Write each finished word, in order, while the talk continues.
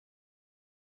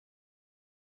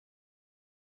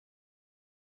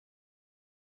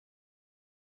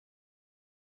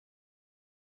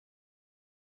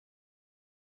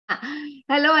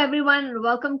Hello, everyone.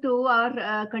 Welcome to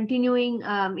our continuing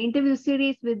interview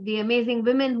series with the amazing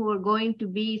women who are going to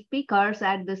be speakers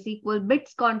at the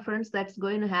SQLBits conference that's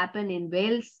going to happen in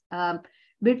Wales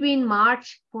between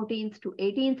March 14th to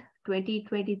 18th,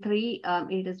 2023.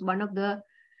 It is one of the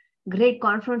great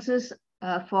conferences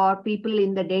for people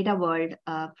in the data world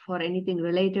for anything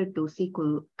related to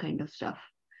SQL kind of stuff.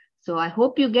 So I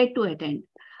hope you get to attend.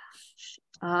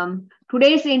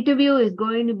 Today's interview is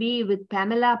going to be with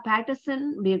Pamela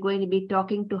Paterson. We are going to be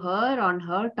talking to her on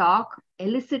her talk,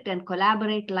 Elicit and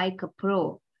Collaborate Like a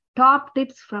Pro, Top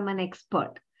Tips from an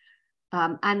Expert.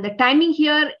 And the timing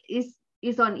here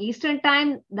is on Eastern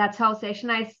time. That's how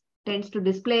Sessionize tends to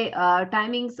display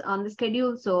timings on the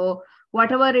schedule. So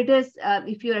whatever it is,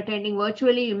 if you're attending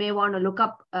virtually, you may want to look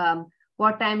up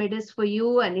what time it is for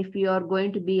you. And if you're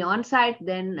going to be on site,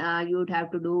 then you would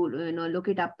have to look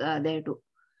it up there too.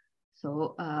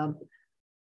 So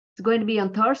it's going to be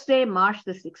on Thursday, March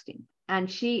the 16th.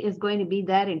 And she is going to be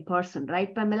there in person,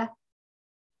 right, Pamela?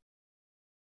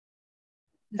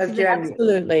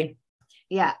 Absolutely.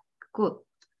 Yeah, cool.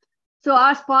 So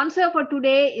our sponsor for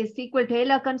today is SQL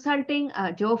Taylor Consulting.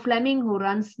 Joe Fleming, who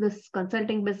runs this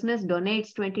consulting business,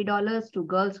 donates $20 to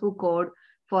Girls Who Code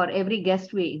for every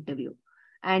guest we interview.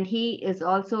 And he is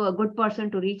also a good person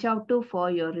to reach out to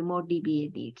for your remote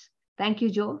DBA needs. Thank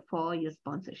you, Joe, for your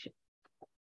sponsorship.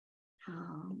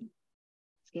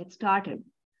 Let's get started.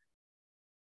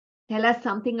 Tell us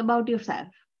something about yourself.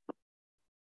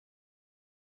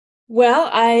 Well,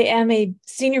 I am a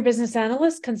senior business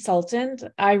analyst consultant.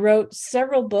 I wrote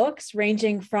several books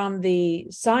ranging from the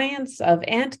science of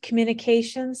ant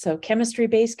communication, so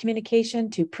chemistry-based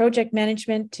communication, to project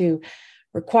management, to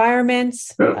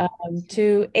requirements,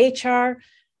 to HR.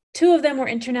 Two of them were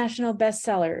international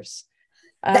bestsellers.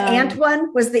 The ant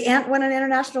one? Was the ant one an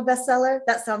international bestseller?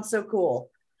 That sounds so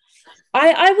cool.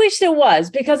 I wish it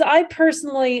was, because I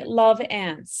personally love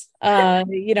ants.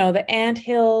 The ant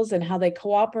hills and how they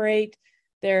cooperate.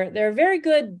 They're very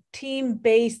good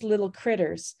team-based little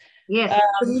critters. Yes.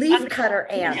 The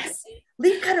leafcutter ants.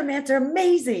 Leafcutter ants are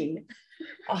amazing.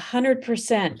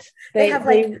 100%. They have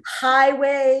like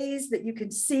highways that you can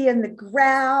see in the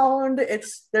ground.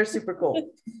 They're super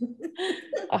cool.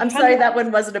 I'm sorry that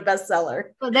one wasn't a bestseller.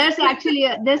 So there's actually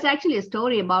a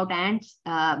story about ants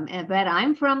where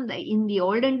I'm from. In the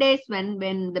olden days, when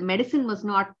the medicine was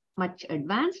not much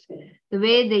advanced, the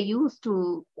way they used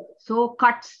to sew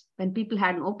cuts when people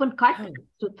had an open cut,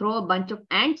 to throw a bunch of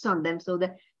ants on them, so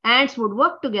the ants would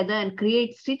work together and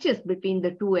create stitches between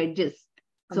the two edges.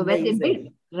 So when they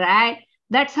bit, right?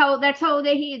 That's how they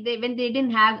when they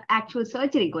didn't have actual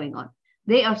surgery going on.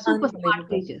 They are super smart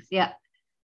creatures. Yeah.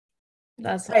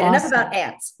 That's right, awesome. Enough about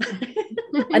ants.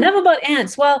 Enough about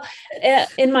ants. Well,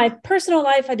 in my personal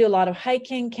life, I do a lot of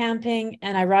hiking, camping,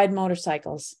 and I ride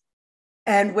motorcycles.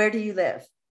 And where do you live?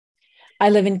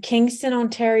 I live in Kingston,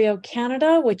 Ontario,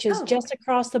 Canada, which is just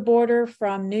across the border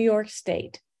from New York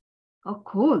State. Oh,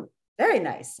 cool. Very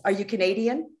nice. Are you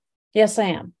Canadian? Yes, I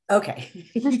am. Okay.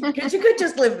 Because you could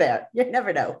just live there. You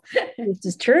never know. This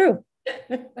is true.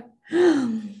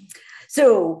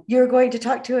 So you're going to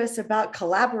talk to us about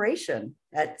collaboration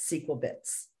at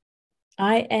SQLBits.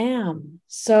 I am.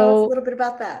 So tell us a little bit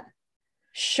about that.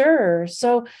 Sure.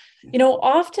 So,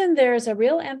 often there's a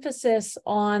real emphasis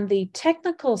on the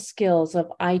technical skills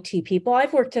of IT people.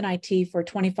 I've worked in IT for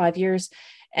 25 years,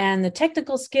 and the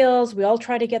technical skills, we all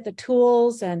try to get the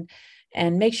tools and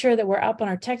make sure that we're up on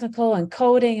our technical and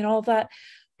coding and all of that.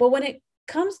 But when it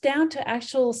comes down to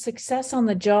actual success on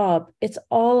the job, it's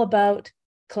all about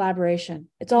collaboration.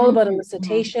 It's all about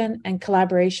elicitation and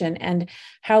collaboration, and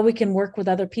how we can work with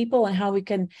other people and how we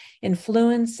can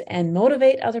influence and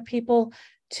motivate other people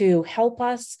to help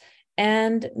us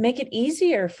and make it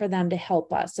easier for them to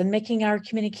help us, and making our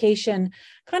communication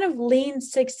kind of Lean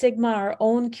Six Sigma, our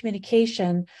own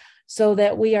communication, so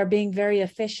that we are being very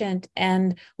efficient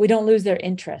and we don't lose their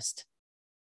interest.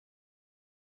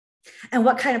 And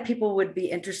what kind of people would be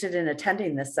interested in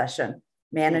attending this session?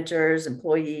 Managers,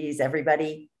 employees,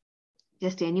 everybody?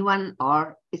 Just anyone,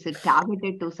 or is it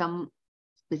targeted to some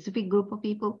specific group of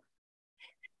people?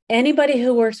 Anybody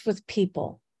who works with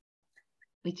people.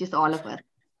 Which is all of us.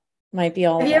 Might be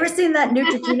all of us. Have you ever seen that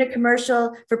Neutrogena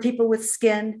commercial for people with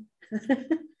skin?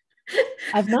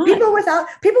 I've not. People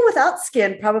without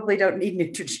skin probably don't need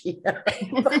Neutrogena.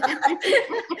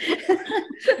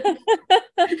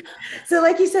 So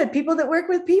like you said, people that work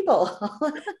with people.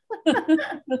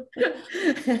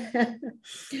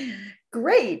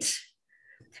 Great.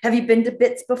 Have you been to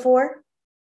BITS before?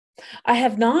 I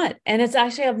have not. And it's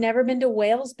actually, I've never been to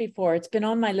Wales before. It's been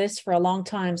on my list for a long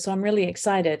time. So I'm really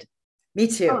excited. Me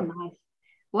too. Oh, nice.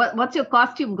 What's your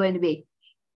costume going to be?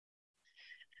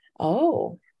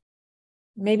 Oh,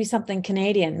 maybe something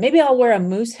Canadian. Maybe I'll wear a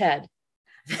moose head.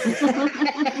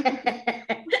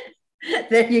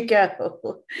 There you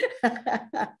go.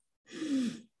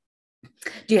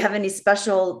 Do you have any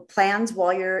special plans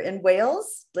while you're in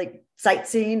Wales, like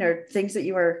sightseeing or things that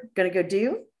you are going to go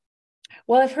do?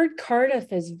 Well, I've heard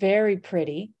Cardiff is very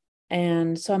pretty.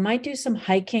 And so I might do some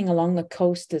hiking along the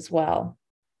coast as well.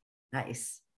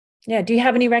 Nice. Yeah. Do you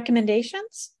have any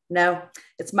recommendations? No,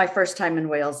 it's my first time in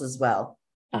Wales as well.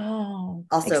 Oh,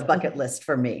 Also exciting. a bucket list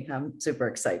for me. I'm super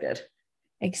excited.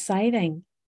 Exciting.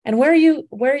 And where are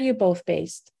you both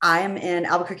based? I am in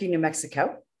Albuquerque, New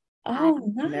Mexico.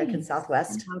 Oh, nice. American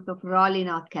Southwest. Out of Raleigh,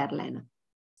 North Carolina.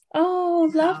 Oh,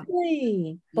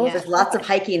 lovely. Yeah. There's lots of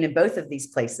hiking in both of these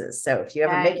places. So if you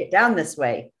ever make it down this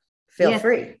way, feel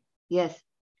free. Yes.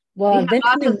 Well, we have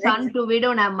lots of sun too. We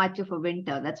don't have much of a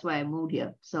winter. That's why I moved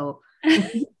here. So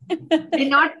we're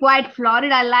not quite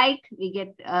Florida-like. We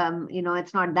get,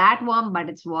 it's not that warm, but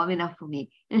it's warm enough for me.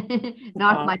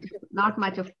 Not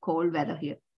much of cold weather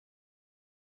here.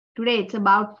 Today it's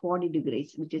about 40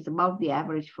 degrees, which is about the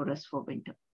average for us for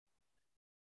winter.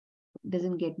 It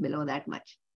doesn't get below that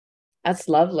much. That's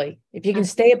lovely. If you can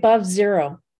stay above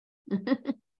 0.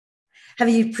 Have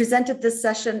you presented this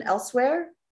session elsewhere?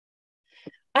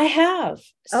 I have.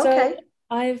 Okay. So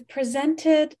I've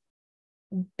presented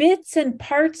bits and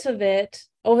parts of it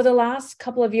over the last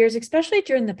couple of years, especially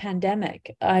during the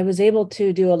pandemic. I was able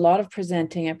to do a lot of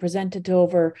presenting. I presented to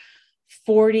over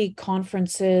 40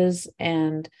 conferences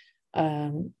and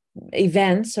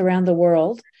events around the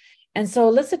world. And so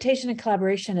elicitation and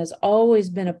collaboration has always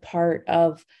been a part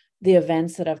of the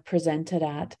events that I've presented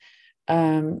at.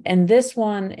 And this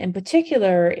one in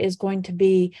particular is going to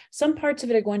be, some parts of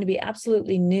it are going to be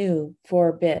absolutely new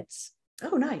for BITS.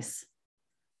 Oh, nice.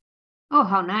 Oh,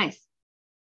 how nice.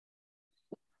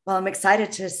 Well, I'm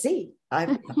excited to see.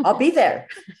 I'll be there.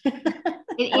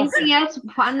 Anything else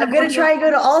fun? I'm going to try and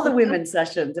go to all the women's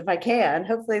sessions if I can.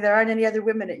 Hopefully there aren't any other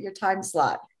women at your time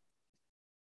slot.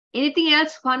 Anything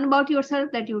else fun about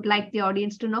yourself that you would like the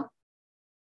audience to know?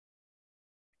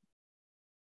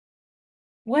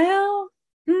 Well,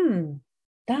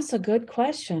 that's a good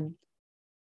question.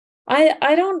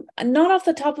 I don't, not off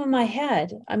the top of my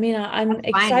head. I mean, I'm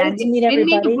excited to meet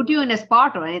everybody. Didn't need to put you in a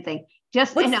spot or anything.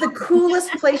 Just what's the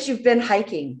coolest place you've been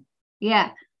hiking?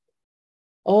 Yeah.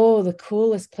 Oh, the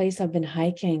coolest place I've been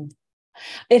hiking.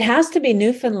 It has to be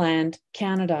Newfoundland,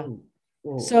 Canada.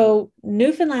 Ooh. So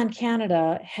Newfoundland,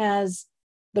 Canada has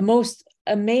the most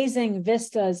amazing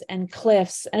vistas and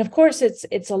cliffs. And of course,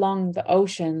 it's along the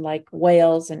ocean like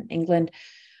Wales and England.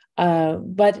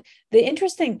 But the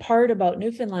interesting part about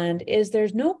Newfoundland is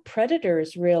there's no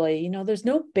predators really. You know, there's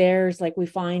no bears like we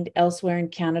find elsewhere in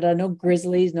Canada, no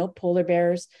grizzlies, no polar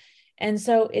bears. And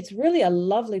so it's really a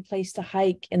lovely place to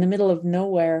hike in the middle of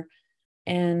nowhere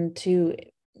and to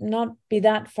not be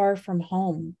that far from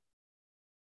home.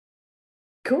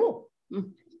 Cool.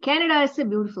 Canada is a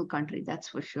beautiful country, that's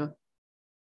for sure.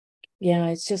 Yeah,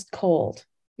 it's just cold.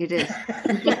 It is.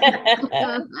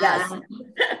 Yes.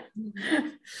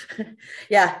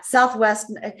 Yeah,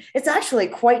 Southwest. It's actually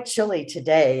quite chilly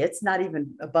today. It's not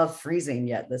even above freezing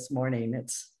yet this morning.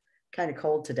 It's kind of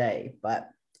cold today, but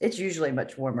it's usually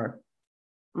much warmer.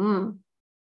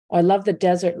 I love the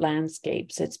desert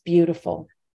landscapes. It's beautiful.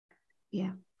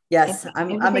 Yeah. Yes,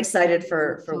 I'm excited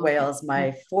for Wales.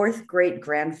 My 4th great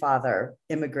grandfather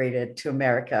immigrated to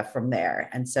America from there.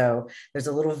 And so there's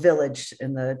a little village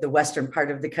in the western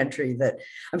part of the country that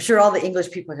I'm sure all the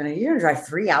English people are going to, you're going to drive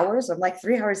 3 hours? I'm like,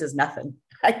 3 hours is nothing.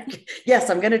 Yes,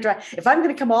 I'm going to drive. If I'm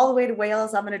going to come all the way to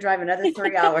Wales, I'm going to drive another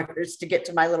 3 hours to get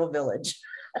to my little village.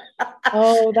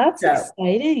 Oh, that's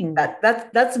exciting.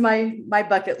 That's my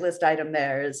bucket list item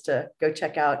there, is to go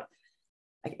check out.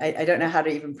 I don't know how to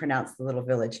even pronounce the little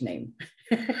village name.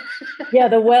 Yeah,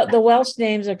 the Welsh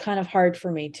names are kind of hard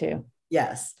for me too.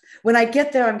 Yes. When I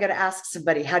get there, I'm going to ask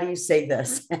somebody, how do you say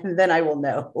this? And then I will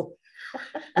know.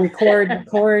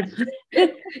 Record.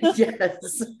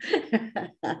 Yes.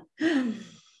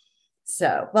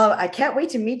 So, well, I can't wait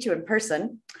to meet you in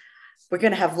person. We're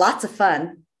going to have lots of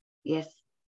fun. Yes.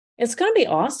 It's going to be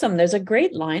awesome. There's a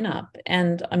great lineup.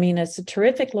 And I mean, it's a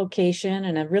terrific location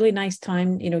and a really nice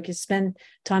time, you know, to spend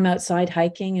time outside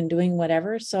hiking and doing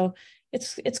whatever. So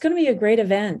it's going to be a great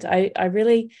event. I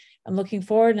really am looking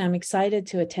forward, and I'm excited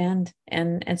to attend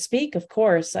and speak, of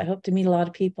course. I hope to meet a lot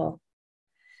of people.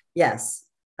 Yes,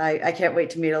 I can't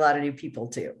wait to meet a lot of new people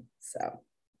too. So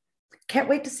can't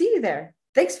wait to see you there.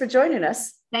 Thanks for joining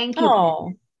us. Thank you.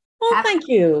 Oh, well, thank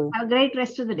you. Have a great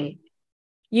rest of the day.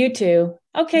 You too.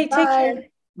 Okay, Bye. take care.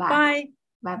 Bye.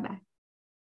 Bye. Bye-bye.